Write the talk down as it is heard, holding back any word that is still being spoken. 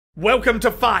Welcome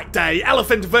to Fight Day,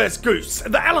 Elephant vs Goose.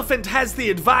 The elephant has the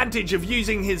advantage of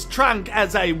using his trunk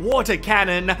as a water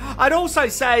cannon. I'd also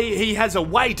say he has a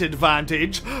weight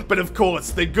advantage, but of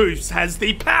course the goose has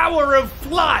the power of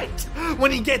flight.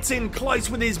 When he gets in close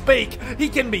with his beak, he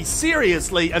can be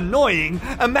seriously annoying.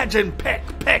 Imagine peck,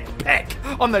 peck, peck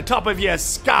on the top of your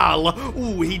skull.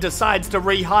 Ooh, he decides to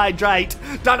rehydrate.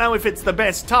 Don't know if it's the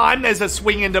best time. There's a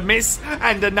swing and a miss,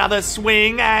 and another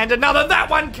swing, and another. That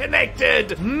one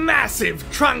connected. Massive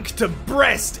trunk to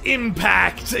breast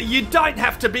impact. You don't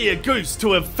have to be a goose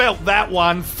to have felt that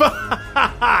one.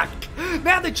 Fuck.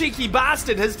 Now the cheeky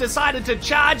bastard has decided to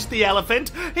charge the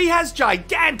elephant. He has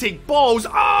gigantic balls.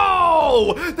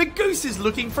 Oh! The goose is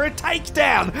looking for a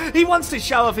takedown. He wants to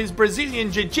show off his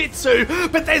Brazilian jiu-jitsu,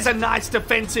 but there's a nice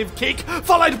defensive kick,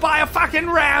 followed by a fucking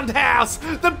roundhouse.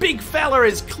 The big fella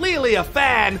is clearly a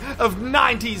fan of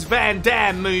 90s Van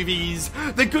Damme movies.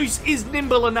 The goose is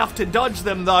nimble enough to dodge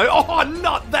them though. Oh,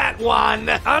 not that one.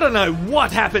 I don't know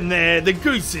what happened there. The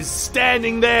goose is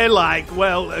standing there like,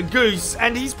 well, a goose,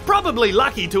 and he's probably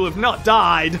lucky to have not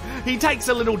died. He takes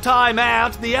a little time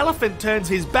out. The elephant turns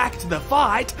his back to the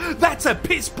fight. That's a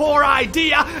piss poor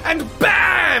idea, and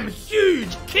BAM!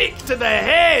 Huge kick to the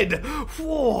head.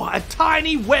 Whoa, a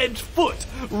tiny webbed foot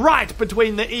right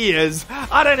between the ears.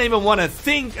 I don't even want to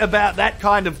think about that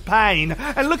kind of pain.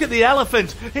 And look at the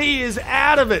elephant. He is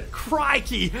out of it.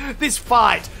 Crikey. This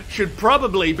fight should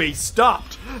probably be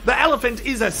stopped. The elephant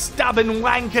is a stubborn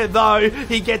wanker though.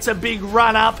 He gets a big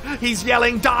run up. He's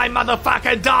yelling, "Die,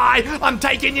 motherfucker, die! I'm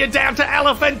taking you down to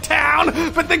Elephant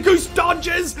Town!" But the goose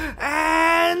dodges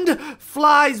and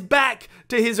flies back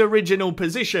to his original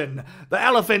position. The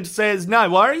elephant says no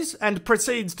worries and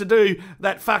proceeds to do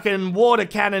that fucking water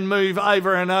cannon move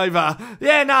over and over.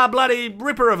 Yeah, nah, bloody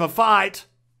ripper of a fight.